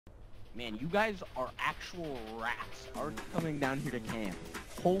Man, you guys are actual rats. Are coming down here to camp.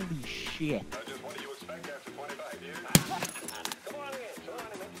 Holy shit. Just what do you expect after 25 years? Come on in, come on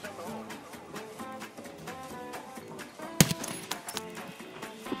and make yourself at home.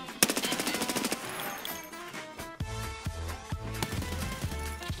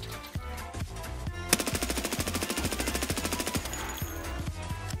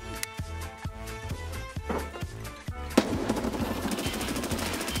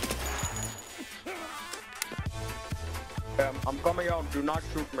 I'm coming out. Do not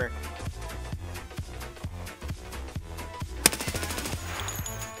shoot me.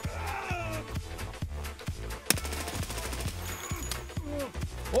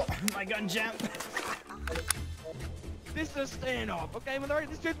 Oh, my gun jam. This is a standoff, okay?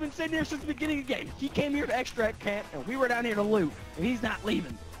 This dude's been sitting here since the beginning of the game. He came here to extract camp, and we were down here to loot, and he's not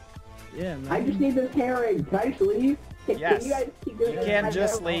leaving. Yeah, man. I just need this herring. Can I just leave? Yes. Can you guys keep doing You this? can't I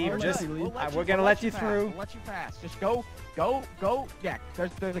just know. leave. Just we're gonna let you through. We'll let you pass. Just go. Yeah,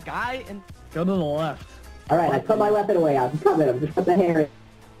 there's a guy and Go to the left. Alright, I put my weapon away. I'm coming. I'm just put the herring.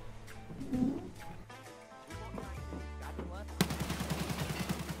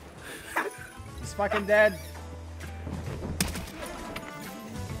 He's fucking dead.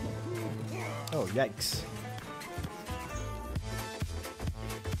 Oh, yikes.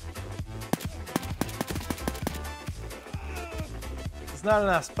 There's not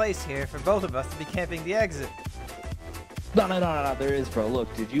enough space here for both of us to be camping the exit. No, there is, bro.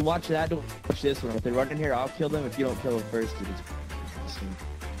 Look, did you watch that? Don't watch this one. If they run in here, I'll kill them. If you don't kill them first, dude, it's...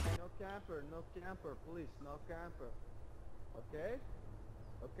 No camper, please. No camper. Okay?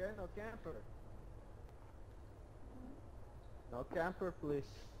 Okay, no camper. No camper, please.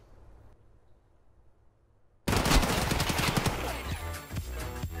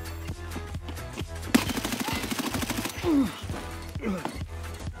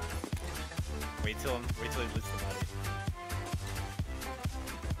 Wait till he loots the body.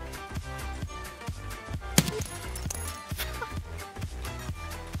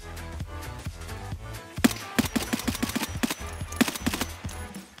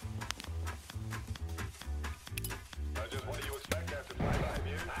 Just what do you expect after 25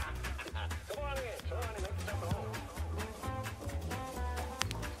 years? Come on in, come on and make yourself at home.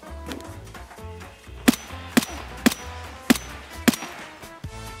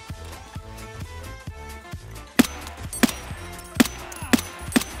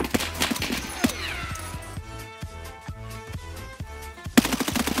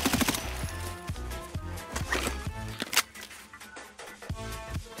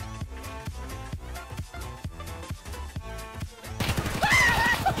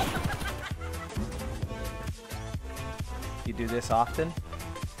 You do this often?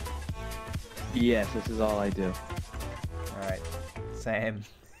 Yes, this is all I do. Alright. Same.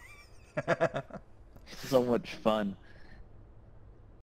 So much fun.